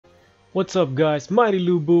What's up guys, Mighty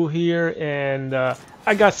Lubu here, and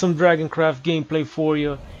I got some Dragoncraft gameplay for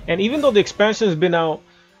you. And even though the expansion has been out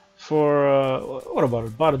for, what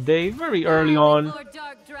about a day, very early on,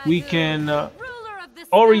 we can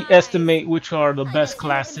already estimate which are the best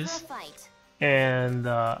classes and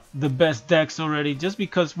the best decks already, just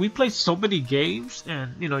because we play so many games,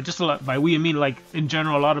 and you know, just a lot, by we I mean like in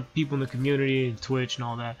general, a lot of people in the community and Twitch and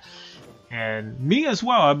all that, and me as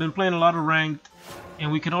well. I've been playing a lot of ranked,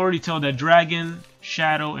 and we can already tell that Dragon,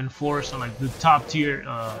 Shadow, and Force are like the top tier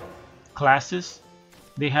classes.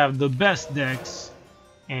 They have the best decks,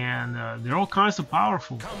 and they're all kinds of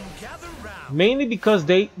powerful. Mainly because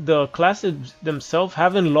the classes themselves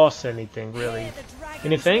haven't lost anything really,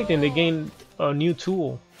 and if anything, they gained a new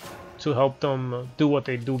tool to help them do what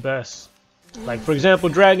they do best. Like for example,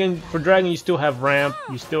 for Dragon, you still have ramp,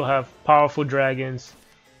 you still have powerful dragons,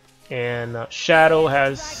 and Shadow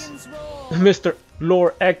has Mr.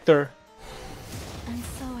 Lord Ector,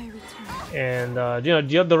 and you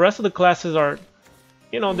know, the rest of the classes are,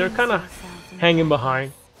 you know, they're kind of hanging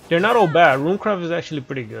behind. They're not all bad. Runecraft is actually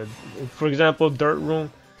pretty good. For example, Dirt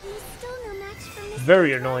Rune,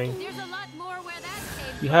 very annoying.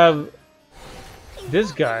 You have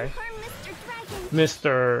this guy,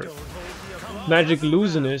 Mr. Magic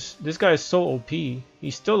Lusinous. This guy is so OP.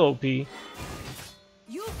 He's still OP.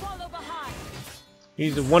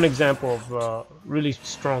 He's one example of really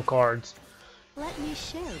strong cards. Let me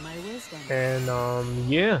share my wisdom. And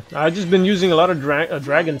yeah, I've just been using a lot of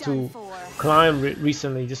Dragon to climb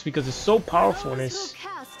recently, just because it's so powerful, and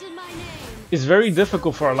it's very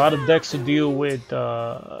difficult for a lot of decks to deal with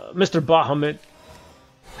Mr. Bahamut.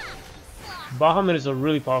 Bahamut is a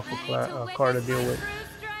really powerful card to deal with.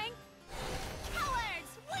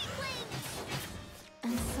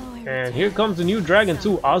 And here comes the new dragon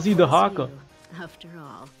too, Ozzy the Haka. After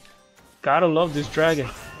all, gotta love this dragon.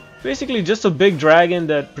 Basically just a big dragon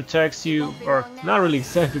that protects you, or not really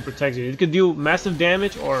exactly protects you. It could deal massive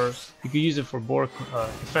damage, or you could use it for board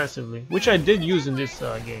defensively, which I did use in this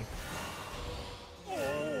game.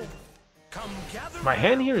 My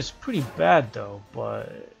hand here is pretty bad though,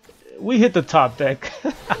 but we hit the top deck.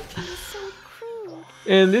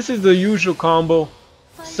 And this is the usual combo: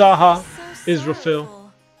 Saha, Israfil.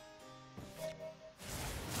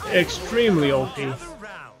 Extremely OP.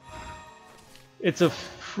 It's a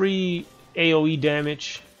free AoE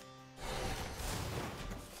damage.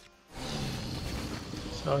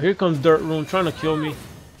 So here comes Dirt Rune trying to kill me,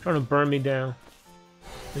 trying to burn me down.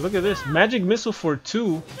 And look at this, magic missile for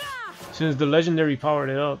 2 since the legendary powered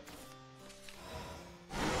it up.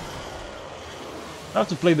 I have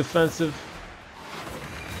to play defensive.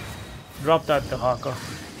 Drop that to Haka.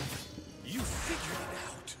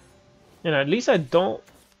 And at least I don't.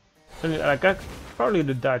 I mean, like, I probably would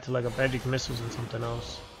have died to like a magic missiles and something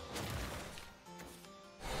else.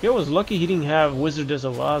 He was lucky he didn't have Wizardess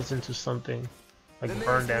of Oz into something like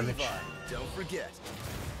burn damage. Don't forget.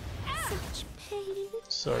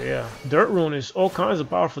 So yeah, Dirt Rune is all kinds of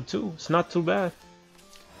powerful too. It's not too bad.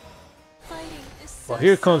 Well,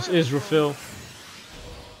 here comes Israfil.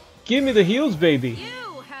 Give me the heals, baby.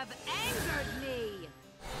 you have angered me.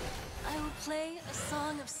 I will play a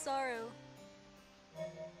song of sorrow.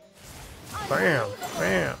 Bam,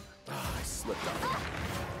 bam. I slipped up.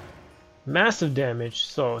 Massive damage.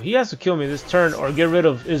 So he has to kill me this turn or get rid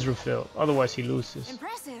of Israfil. Otherwise he loses.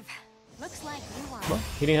 Impressive. Looks like you won. Well,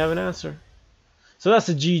 he didn't have an answer. So that's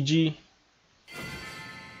a GG.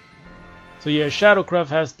 So yeah, Shadowcraft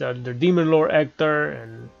has their Demon Lord Ector,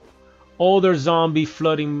 and all their zombie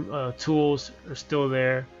flooding tools are still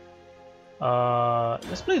there.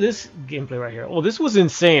 Let's play this gameplay right here. Oh, this was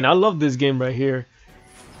insane. I love this game right here.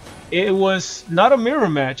 It was not a mirror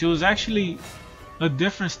match. It was actually a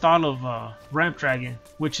different style of ramp dragon,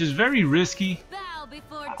 which is very risky.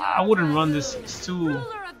 I wouldn't run this. It's too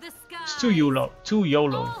YOLO. Too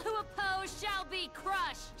YOLO.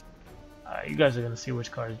 You guys are gonna see which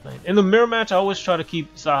card is playing. In the mirror match, I always try to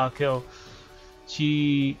keep Saha kill.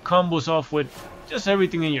 She combos off with just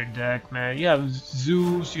everything in your deck, man. You have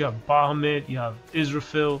Zeus, you have Bahamut, you have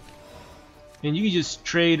Israfil, and you can just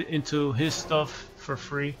trade into his stuff for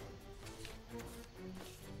free.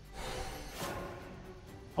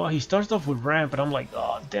 Oh, he starts off with ramp, and I'm like,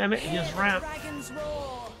 oh damn it, he has ramp.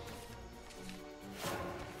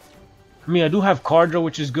 I mean, I do have card draw,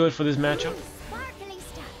 which is good for this matchup.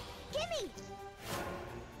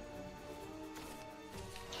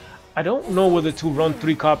 I don't know whether to run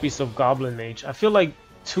 3 copies of Goblin Mage. I feel like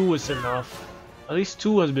 2 is enough. At least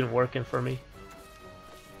 2 has been working for me.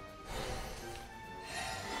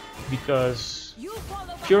 Because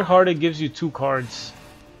Pure Hearted gives you 2 cards.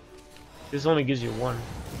 This only gives you 1.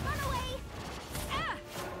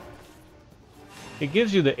 It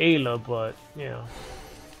gives you the Ayla, but you know,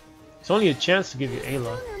 it's only a chance to give you Ayla.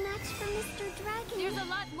 No match for Mr. Dragon. There's a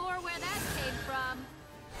lot more where that came from.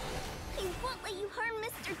 He won't let you harm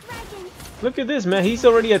Mr. Dragon. Look at this, man. He's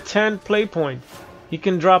already at 10 play point. He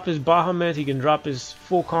can drop his Bahamut. He can drop his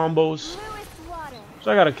full combos.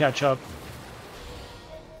 So I gotta catch up.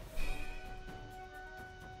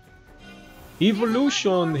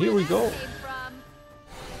 Evolution. Here we go.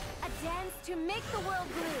 A dance to make the world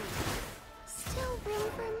blue. Still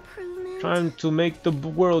room for improvement. Trying to make the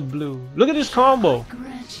world blue. Look at this combo.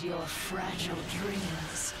 Grant your fragile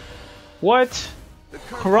dreams. What? The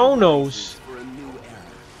curtain Chronos. for a new era.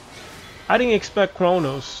 I didn't expect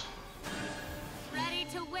Chronos. Ready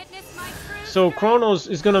to witness my true So strength? Chronos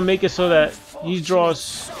is gonna make it so that he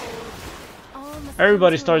draws.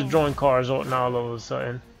 Everybody starts drawing cards now all of a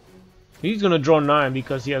sudden. He's gonna draw 9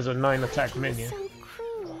 because he has a 9 attack minion. So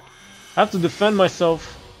cruel. I have to defend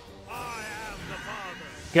myself.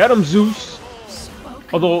 Get him, Zeus.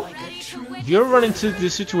 Although, if you're running into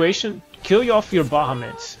this situation, kill you off your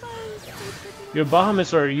Bahamuts. Your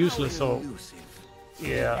Bahamuts are useless, so Elusive.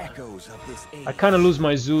 yeah. Echoes of this age. I kind of lose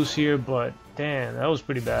my Zeus here, but damn, that was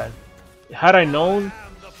pretty bad. Had I known,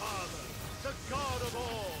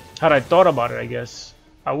 had I thought about it, I guess,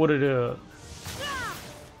 I would have.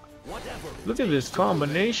 Whatever. Look at this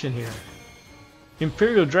combination here.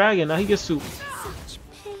 Imperial Dragon, now he gets to Such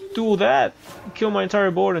pain. do that. Kill my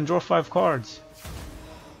entire board and draw 5 cards.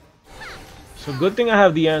 So good thing I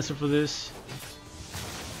have the answer for this.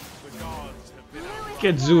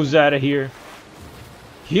 Get Zeus out of here.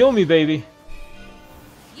 Heal me, baby.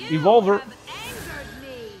 You Evolver. have angered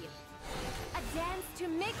me. A dance to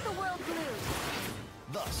make the world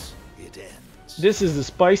blue. Thus it ends. This is the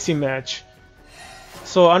spicy match.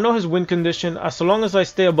 So I know his win condition. So long as I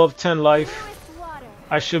stay above 10 life, Bluest water.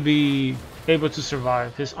 I should be able to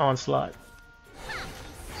survive his onslaught.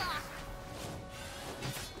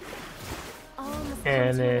 All must come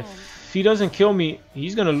And to an end. if he doesn't kill me,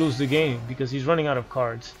 he's gonna lose the game because he's running out of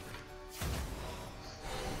cards.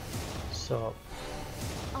 So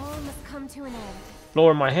All must come to an end.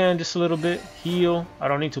 lower my hand just a little bit. Heal. I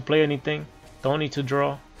don't need to play anything. Don't need to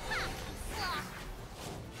draw.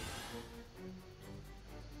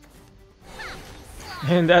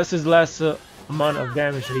 And that's his last amount of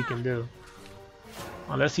damage that he can do.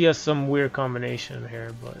 Unless he has some weird combination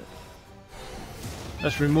here, but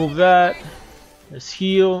let's remove that. Let's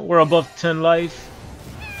heal. We're above 10 life.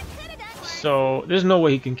 So there's no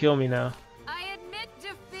way he can kill me now. I admit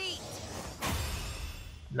defeat.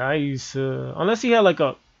 Nice. Unless he had like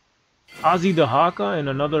a Ozzy the Haka and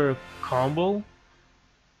another combo.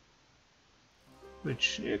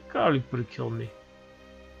 Which it probably could have killed me.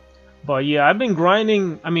 But yeah, I've been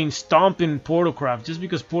grinding, stomping Portalcraft just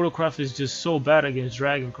because Portalcraft is just so bad against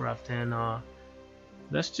Dragoncraft. And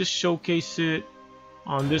let's just showcase it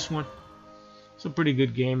on this one. It's a pretty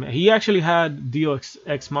good game. He actually had Dio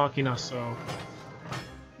Ex Machina, so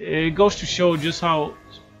it goes to show just how,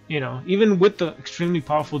 even with the extremely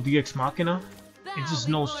powerful Dio Ex Machina, it just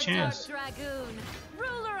no chance.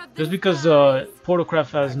 Just because Portalcraft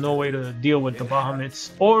has no way to deal with the Bahamuts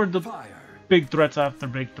or the Fire. big threats after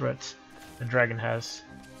big threats the dragon has.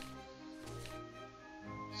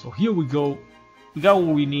 So here we go. We got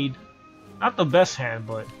what we need. Not the best hand,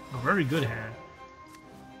 but a very good hand.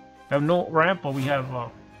 We have no ramp, but we have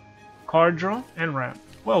card draw and ramp.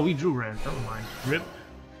 Well, we drew ramp. Never mind. Rip.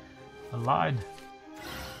 I lied.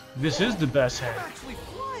 This is the best hand. Actually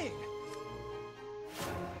flying.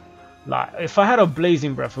 Lie. If I had a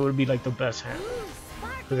blazing breath, it would be like the best hand.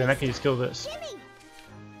 Because then I can just kill this.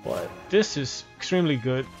 But this is extremely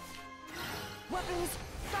good. Weapons,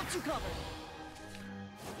 got you covered.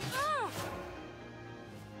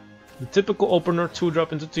 The typical opener,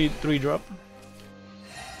 2-drop into 3-drop.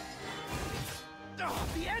 Oh,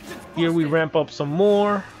 the engine's Here we busted. ramp up some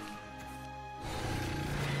more.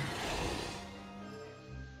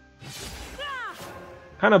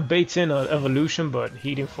 Kind of baits in an evolution, but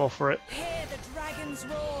he didn't fall for it. Hear the dragon's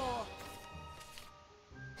roar.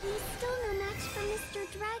 He's still no match for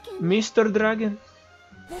Mr. Dragon. Mr. Dragon.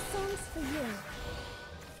 This song's for you.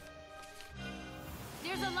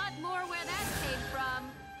 There's a lot more where that came from.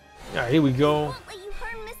 Yeah, here we go. Won't let you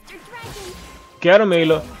harm Mr. Dragon. Get him,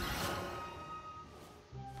 Ayla.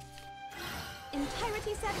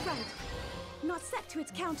 Entirety set right. Not set to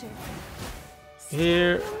its counter.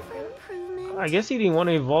 Here. Room for improvement. I guess he didn't want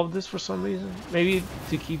to evolve this for some reason. Maybe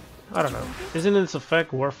to keep... I don't know. Isn't its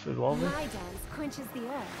effect worth evolving? My dance quenches the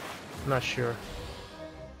earth. Not sure.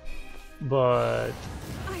 But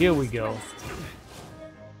here we go.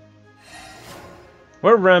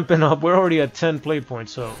 We're ramping up. We're already at 10 play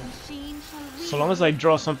points, so Machine shall So long as I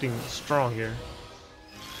draw something strong here.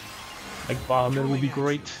 Like Bahamut would be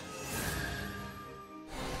great.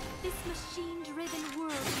 This machine-driven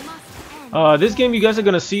world must end. This game you guys are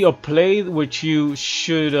gonna see a play which you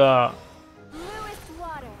should Bluest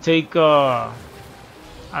water. take I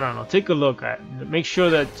don't know, take a look at. Make sure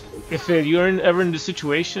that if you're ever in this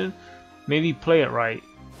situation, maybe play it right.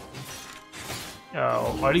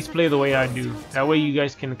 Or at least play the way I do. That way you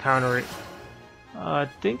guys can counter it. I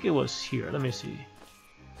think it was here. Let me see.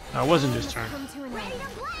 No, it wasn't this turn. Come to an Ready end. to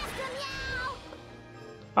blast 'em, yow!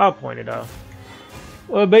 I'll point it out.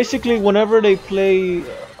 Well, basically, whenever they play,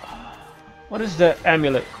 what is that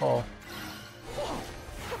amulet called?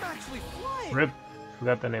 I'm actually flying. Rip,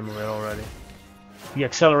 forgot the name of it already. The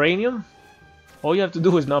Acceleranium. All you have to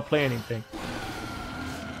do is not play anything.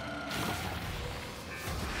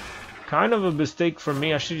 Kind of a mistake for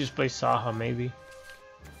me. I should just play Saha maybe.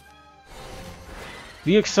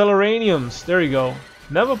 The Acceleraniums. There you go.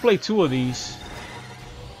 Never play two of these.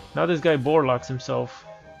 Now this guy Borlocks himself.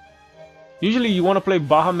 Usually you want to play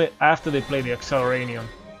Bahamut after they play the Acceleranium.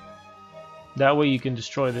 That way you can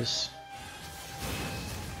destroy this.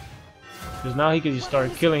 Because now he can just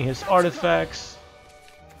start killing his artifacts.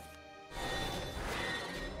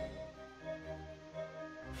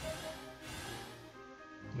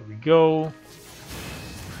 There we go.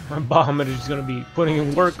 My Bahamut is going to be putting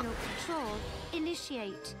in work. Additional control.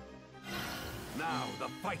 Initiate. Now the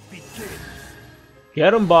fight begins.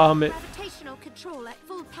 Get him, Bahamut. Gravitational control at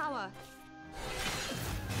full power.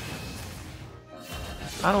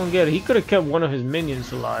 I don't get it. He could have kept one of his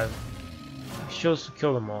minions alive. He chose to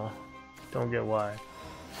kill them all. Don't get why.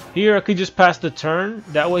 Here I could just pass the turn.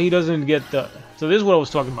 That way he doesn't get the... So this is what I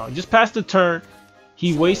was talking about. Just pass the turn.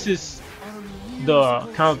 He wastes the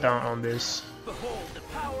countdown on this. Behold the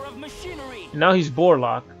power of machinery. And now he's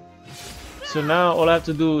Borlock. So now all I have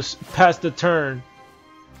to do is pass the turn.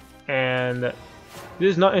 And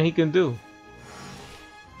there's nothing he can do.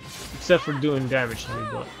 Except for doing damage to me,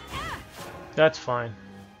 but that's fine.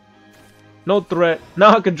 No threat.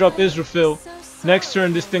 Now I can drop Israfil. Next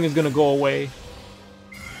turn this thing is gonna go away.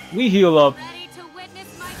 We heal up. Ready to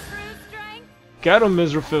witness my true strength? Get him,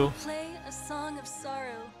 Israfil. Play a song of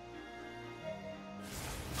sorrow.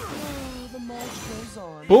 Oh, the march goes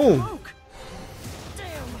on. Boom. Broke.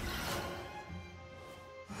 Damn.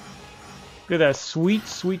 Look at that sweet,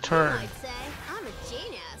 sweet turn. I'd say I'm a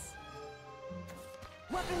genius.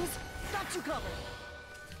 Weapons, got you covered.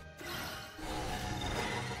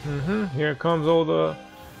 Here comes all the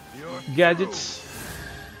You're gadgets.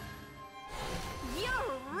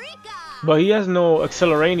 Eureka! But he has no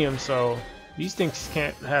Acceleranium, so these things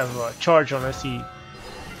can't have charge unless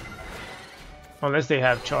they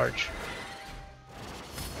have charge.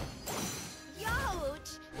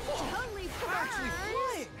 Youch! Totally actually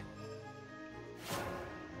burned!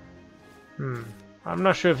 flying. I'm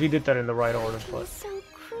not sure if he did that in the right order, but So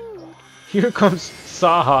crude. here comes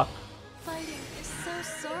Saha. Fighting is so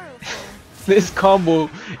sorrowful. This combo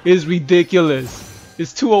is ridiculous.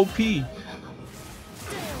 It's too OP.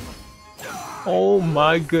 Oh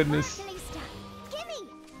my goodness. Gimme!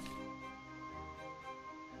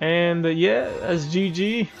 And yeah, that's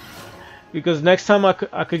GG. Because next time I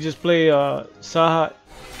could just play Saha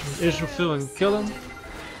and Israfil and kill him.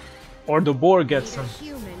 Or the boar gets him.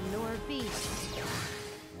 Human nor beast.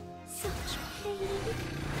 Such pain.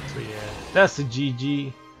 So yeah, that's the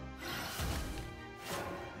GG.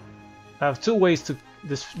 I have three ways to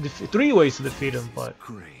defeat him, but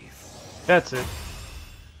that's it.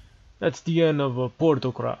 That's the end of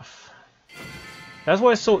Dragoncraft. That's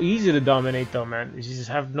why it's so easy to dominate them, man. You just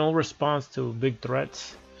have no response to big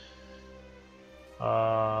threats.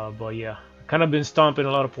 But yeah, kind of been stomping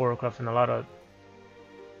a lot of Dragoncraft and a lot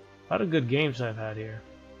of good games I've had here.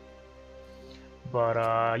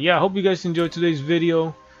 But yeah, I hope you guys enjoyed today's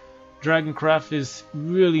video. Dragoncraft is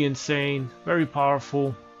really insane, very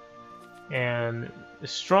powerful, and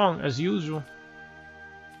strong as usual.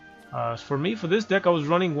 For me, for this deck, I was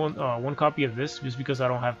running one copy of this just because I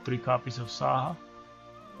don't have 3 copies of Saha,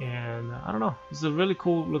 and I don't know. It's a really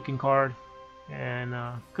cool looking card, and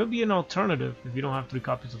could be an alternative if you don't have 3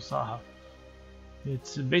 copies of Saha.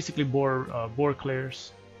 It's basically board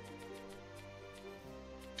clears.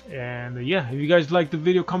 And yeah, if you guys liked the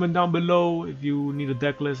video, comment down below. If you need a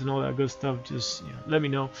deck list and all that good stuff, just let me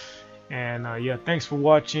know. And yeah, thanks for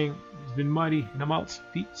watching. It's been Mighty, and I'm out.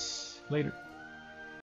 Peace. Later.